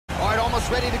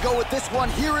ready to go with this one.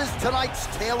 Here is tonight's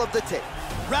tale of the tape.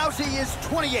 Rousey is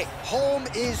 28, Holm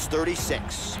is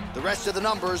 36. The rest of the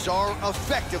numbers are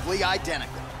effectively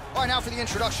identical. All right, now for the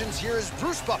introductions, here is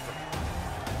Bruce Buffer.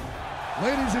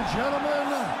 Ladies and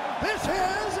gentlemen, this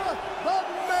is the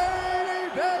main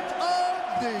event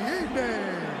of the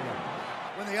evening.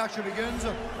 When the action begins,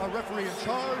 a referee in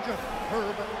charge,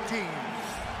 Herb Dean.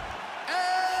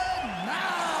 And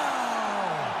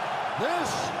now,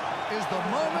 this is the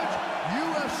moment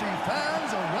UFC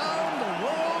fans around the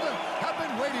world have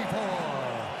been waiting for.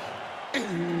 It's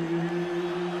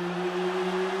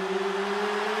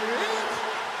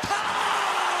time!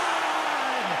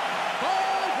 5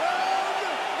 rounds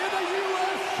in the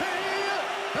UFC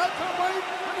featherweight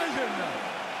division.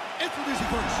 Introducing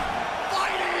first,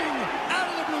 fighting out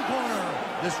of the blue corner.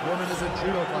 This woman is a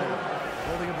judo fighter,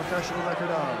 holding a professional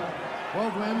record of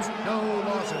 12 wins, no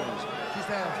losses. She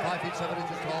stands 5 feet 7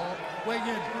 inches tall, weighing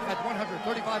in at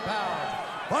 135 pounds.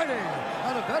 Fighting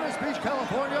out of Venice Beach,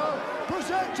 California,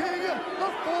 presenting the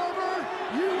former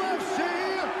UFC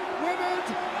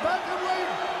Women's Featherweight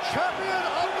Champion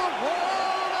of the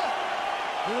World,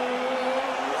 Ronda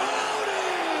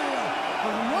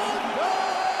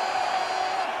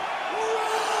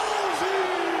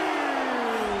Rousey!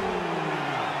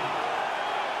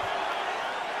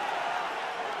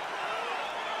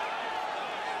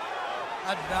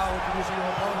 And now introducing your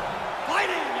opponent,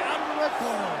 fighting out of the red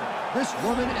corner. This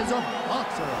woman is a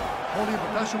boxer, holding a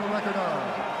professional record of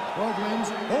 12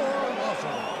 wins, 4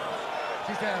 losses.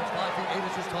 She stands 5 feet 8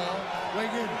 inches tall,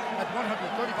 weighing in at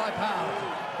 135 pounds.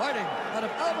 Fighting out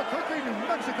of Albuquerque, New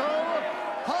Mexico,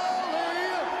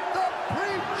 Holly, the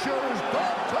Preacher's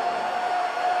Daughter.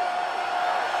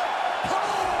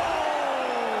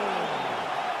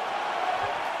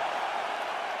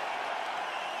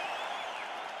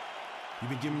 You've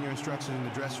been given your instructions in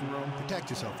the dressing room. Protect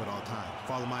yourself at all times.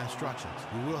 Follow my instructions.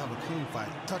 We will have a clean fight.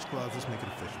 Touch gloves, let's make it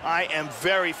official. I am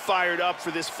very fired up for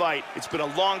this fight. It's been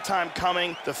a long time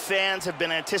coming. The fans have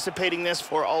been anticipating this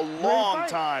for a long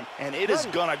time, and it is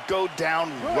gonna go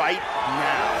down right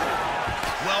now.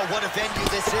 Well, what a venue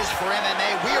this is for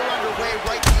MMA. We are underway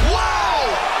right now.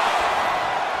 Whoa!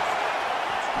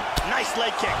 Nice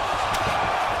leg kick.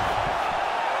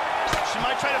 She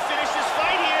might try to finish this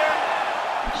fight here.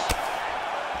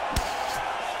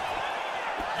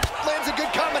 Lands a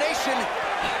good combination.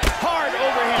 Hard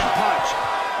overhand punch.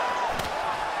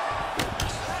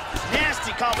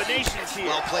 Nasty combinations here.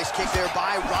 Well-placed kick there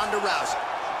by Ronda Rousey.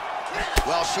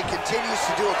 Well, she continues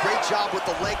to do a great job with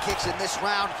the leg kicks in this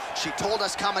round. She told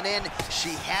us coming in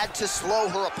she had to slow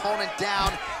her opponent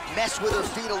down, mess with her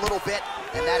feet a little bit,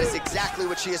 and that is exactly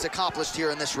what she has accomplished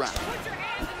here in this round.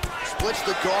 Splits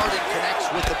the guard and connects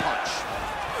with the punch.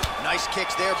 Nice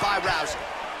kicks there by Rousey.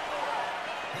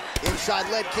 Inside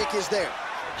leg kick is there.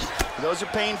 Those are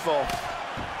painful.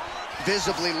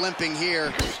 Visibly limping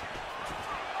here.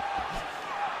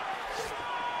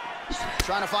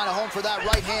 Trying to find a home for that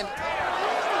right hand.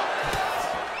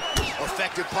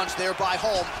 Effective punch there by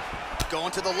Holm.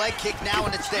 Going to the leg kick now,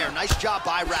 and it's there. Nice job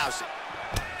by Rousey.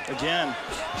 Again.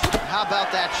 How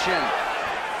about that shin?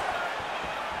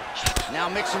 Now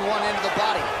mixing one into the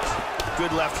body.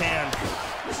 Good left hand.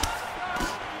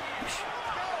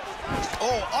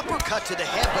 Oh, uppercut to the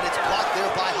head, but it's blocked there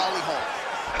by Holly Holm.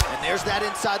 And there's that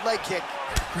inside leg kick.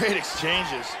 Great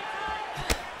exchanges.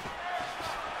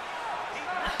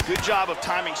 Good job of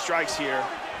timing strikes here.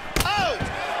 Oh!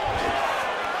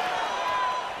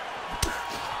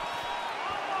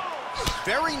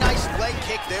 Very nice leg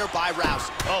kick there by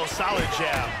Rousey. Oh, solid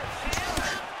jab.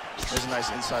 There's a nice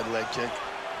inside leg kick.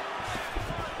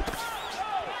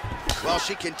 Well,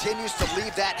 she continues to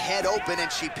leave that head open,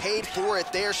 and she paid for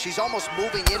it there. She's almost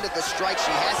moving into the strike. She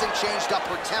hasn't changed up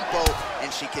her tempo,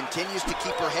 and she continues to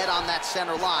keep her head on that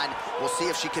center line. We'll see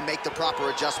if she can make the proper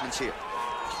adjustments here.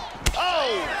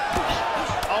 Oh!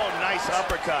 Oh, nice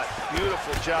uppercut.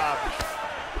 Beautiful job.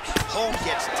 Holm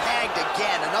gets tagged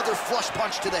again. Another flush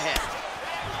punch to the head.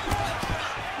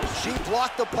 She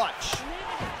blocked the punch.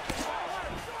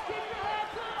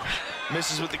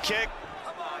 Misses with the kick.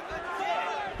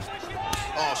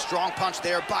 Oh, strong punch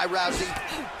there by Rousey.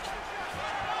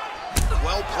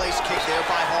 Well-placed kick there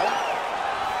by Holm.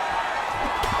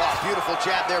 Oh, beautiful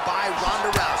jab there by Ronda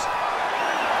Rousey.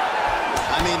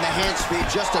 I mean, the hand speed,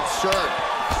 just absurd.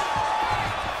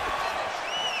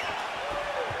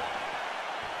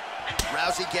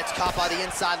 Rousey gets caught by the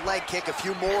inside leg kick. A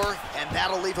few more, and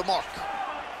that'll leave a mark.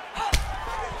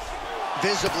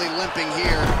 Visibly limping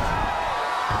here.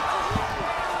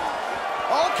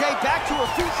 Okay, back to her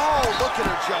feet. Oh, look at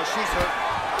her, Joe. She's hurt.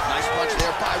 Nice punch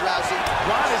there by Rousey.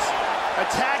 Ronda's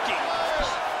attacking.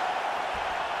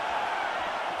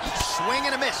 Swing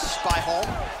and a miss by Holm.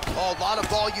 Oh, a lot of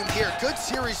volume here. Good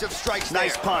series of strikes there.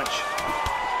 Nice punch.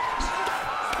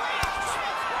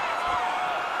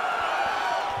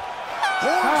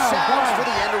 Horn sounds for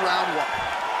the end of round one.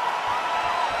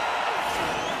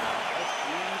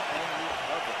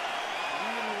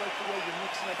 Really like the way you're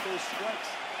mixing up those strikes.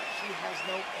 She has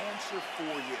no answer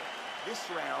for you. This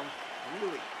round,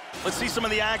 really. Let's see some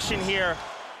of the action here.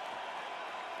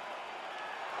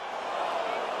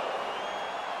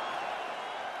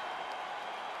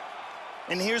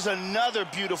 And here's another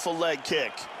beautiful leg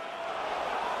kick.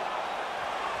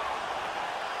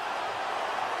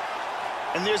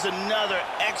 And there's another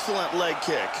excellent leg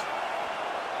kick.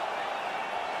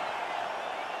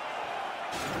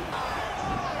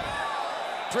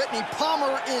 Brittany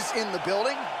Palmer is in the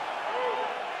building.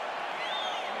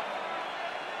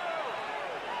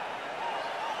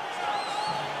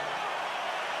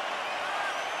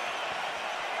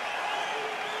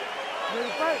 Ready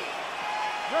to fight?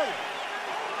 Ready.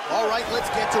 All right, let's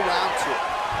get to round two.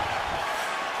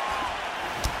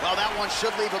 Well, that one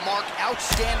should leave a mark.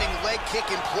 Outstanding leg kick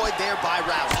employed there by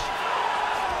Rousey.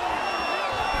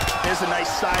 Here's a nice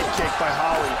side kick by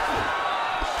Holly.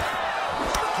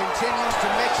 Continues to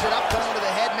mix it up, going to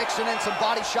the head, mixing in some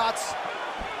body shots.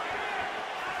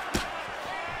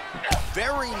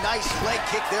 Very nice leg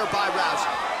kick there by Rousey.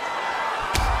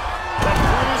 That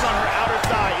bruise on her outer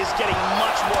thigh is getting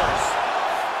much worse.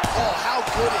 Oh, how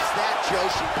good is that, Joe?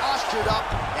 She postured up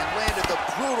and landed the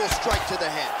brutal strike to the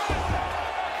head.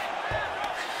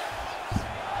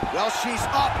 Well, she's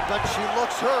up, but she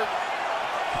looks hurt.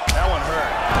 That one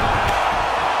hurt.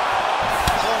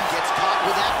 Holm gets caught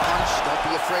with that punch. Don't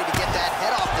be afraid to get that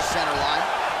head off the center line.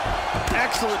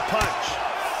 Excellent punch.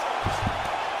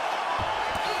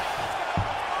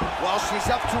 Well,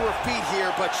 she's up to her feet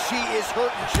here, but she is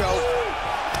hurting, Joe.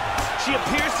 She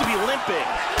appears to be limping.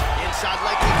 Inside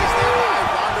leg kick is there by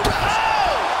Ronda Rousey.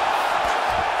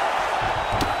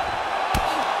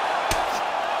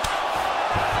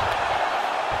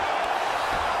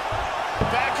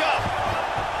 Back up.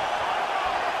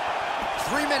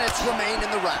 3 minutes remain in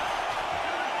the round.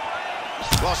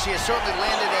 Well, she has certainly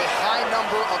landed a high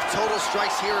number of total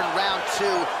strikes here in round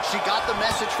two. She got the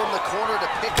message from the corner to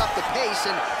pick up the pace,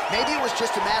 and maybe it was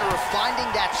just a matter of finding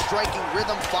that striking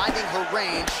rhythm, finding her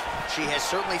range. She has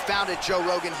certainly found it, Joe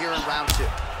Rogan, here in round two.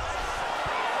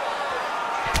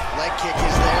 Leg kick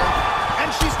is there.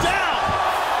 And she's down.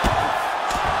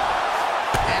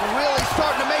 And really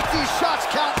starting to make these shots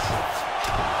count.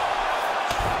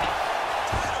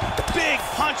 Big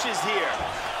punches here.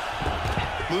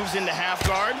 Moves into half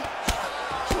guard.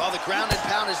 Well, the ground and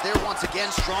pound is there once again.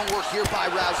 Strong work here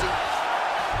by Rousey.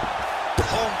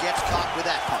 Holm gets caught with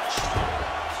that punch.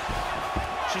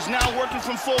 She's now working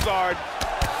from full guard.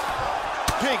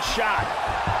 Big shot.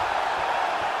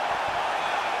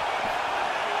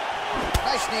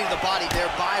 Nice knee to the body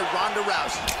there by Ronda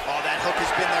Rousey. Oh, that hook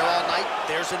has been there all night.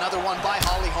 There's another one by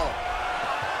Holly Holm.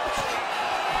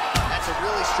 That's a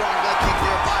really strong leg kick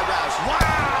there by Rousey. Wow!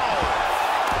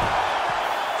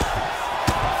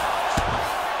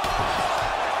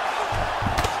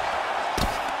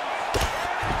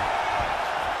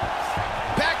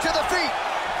 Back to the feet.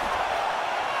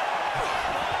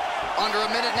 Under a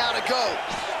minute now to go.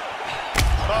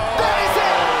 Oh. That is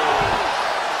it!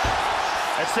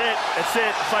 That's it. That's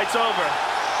it. The fight's over.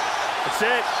 That's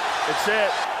it. That's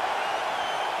it.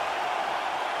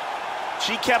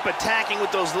 She kept attacking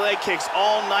with those leg kicks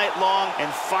all night long,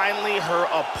 and finally her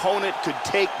opponent could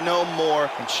take no more,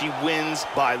 and she wins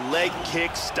by leg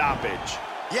kick stoppage.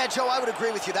 Yeah, Joe, I would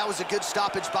agree with you. That was a good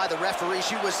stoppage by the referee.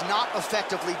 She was not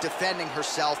effectively defending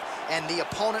herself, and the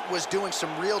opponent was doing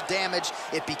some real damage.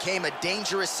 It became a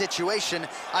dangerous situation.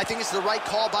 I think it's the right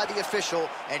call by the official,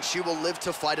 and she will live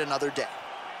to fight another day.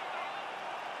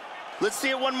 Let's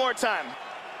see it one more time.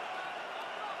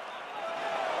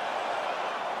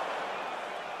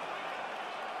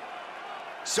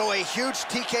 So a huge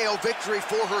TKO victory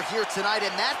for her here tonight,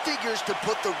 and that figures to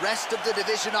put the rest of the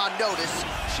division on notice.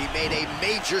 She made a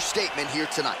major statement here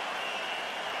tonight.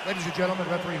 Ladies and gentlemen,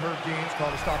 referee Herb Deans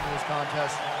called a stop to this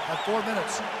contest at 4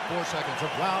 minutes, 4 seconds of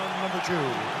round number 2.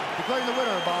 Declaring the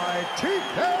winner by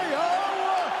TKO,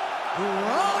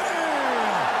 Ronda Rousey!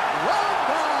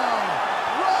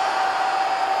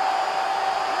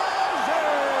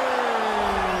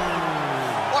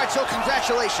 So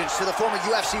congratulations to the former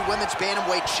UFC Women's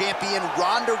Bantamweight champion,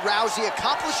 Ronda Rousey,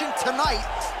 accomplishing tonight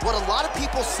what a lot of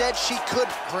people said she could.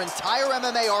 Her entire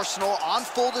MMA arsenal on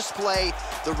full display.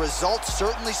 The results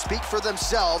certainly speak for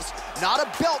themselves. Not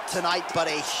a belt tonight, but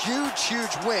a huge,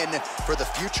 huge win for the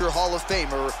future Hall of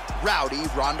Famer, Rowdy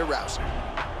Ronda Rousey.